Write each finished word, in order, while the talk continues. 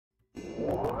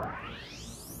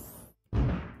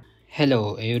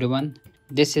Hello everyone,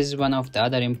 this is one of the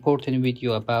other important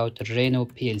video about Renu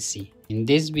PLC. In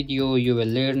this video you will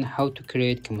learn how to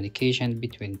create communication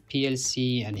between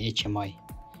PLC and HMI.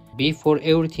 Before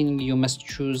everything you must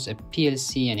choose a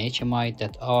PLC and HMI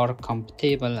that are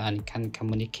compatible and can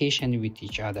communication with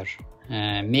each other.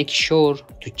 Make sure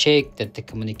to check that the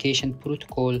communication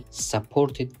protocol is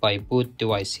supported by both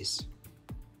devices.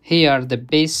 Here the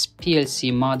base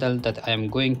PLC model that I am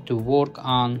going to work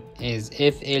on is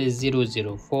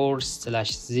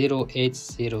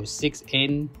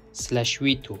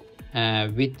FL004/0806N/V2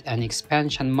 with an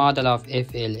expansion model of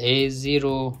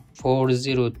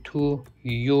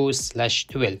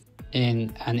FLA0402U/12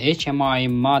 and an HMI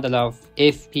model of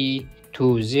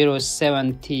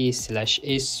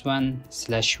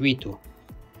FP207T/S1/V2.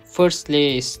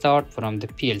 Firstly, start from the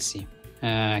PLC.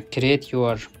 Create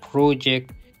your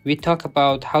project. We talk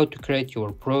about how to create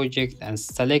your project and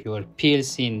select your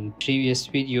PLC in previous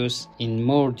videos in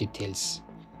more details.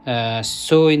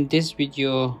 So in this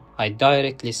video, I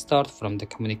directly start from the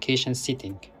communication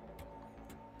setting.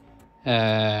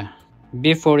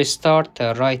 Before I start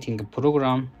writing a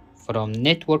program, from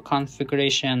network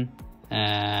configuration,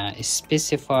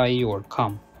 specify your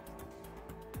COM.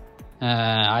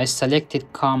 I selected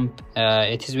COM.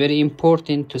 It is very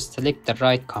important to select the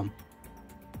right COM.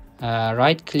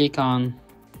 Right click on,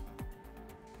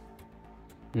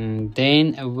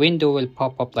 then a window will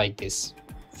pop up like this.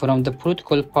 From the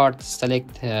protocol part,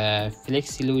 select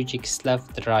Flexi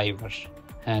driver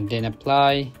and then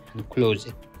apply and close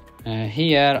it.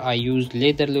 Here I use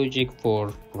ladder logic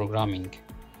for programming.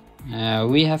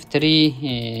 We have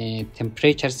 3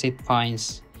 temperature set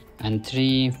points and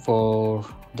 3 for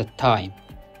the time.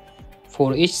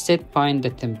 For each set point the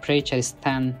temperature is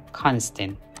 10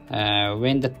 constant.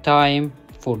 When the time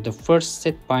for the first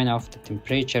set point of the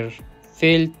temperature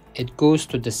filled, it goes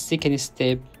to the second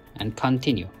step and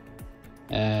continue.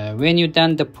 When you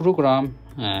done the program,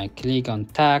 click on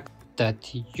tag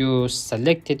that you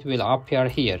selected will appear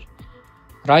here.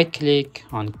 Right click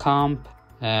on comp.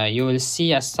 You will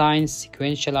see assign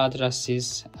sequential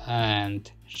addresses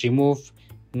and remove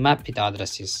mapped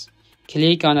addresses.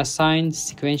 Click on assign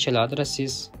sequential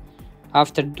addresses.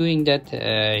 After doing that,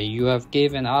 you have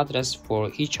given address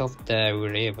for each of the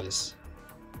variables.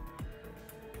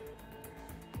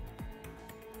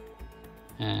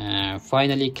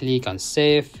 Finally, click on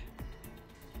save.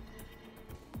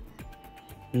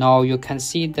 Now you can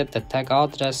see that the tag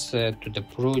address to the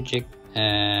project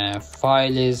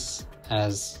file is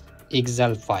as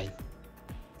Excel file.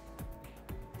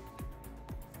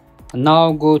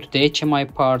 Now go to the HMI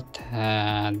part.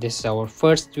 This is our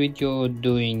first video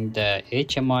doing the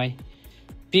HMI.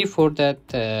 Before that,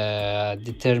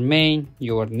 determine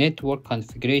your network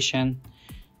configuration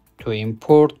to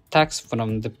import tags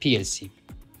from the PLC.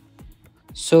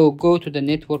 So go to the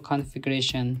network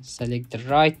configuration, select the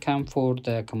right COM for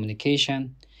the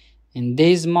communication. In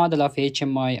this model of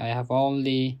HMI, I have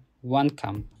only one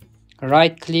COM.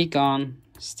 Right click on,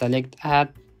 select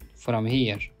add from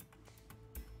here.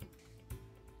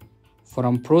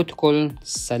 From protocol,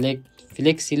 select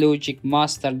Flexi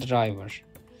master driver.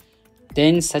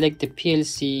 Then select the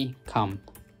PLC COM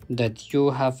that you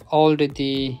have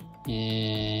already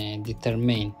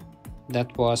determined.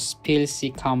 That was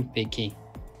PLC COM PK.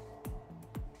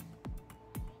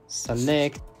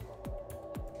 Select,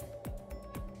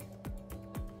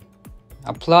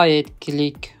 apply it,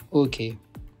 click OK.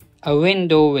 A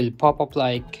window will pop up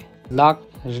like log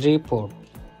report.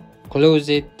 Close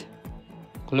it.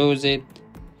 Close it.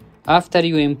 After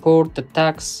you import the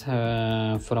tags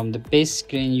from the base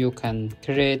screen, you can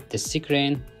create the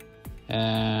screen.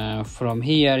 From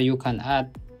here you can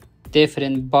add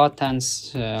different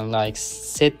buttons like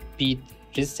set bit,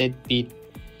 reset bit,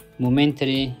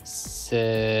 momentary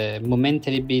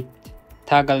bit,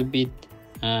 toggle bit.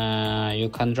 You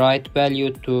can write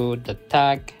value to the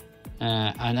tag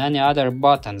and any other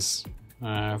buttons.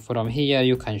 From here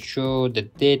you can show the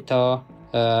data.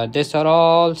 These are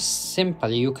all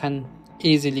simple. You can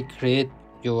easily create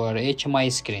your HMI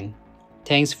screen.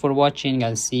 Thanks for watching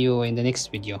and see you in the next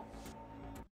video.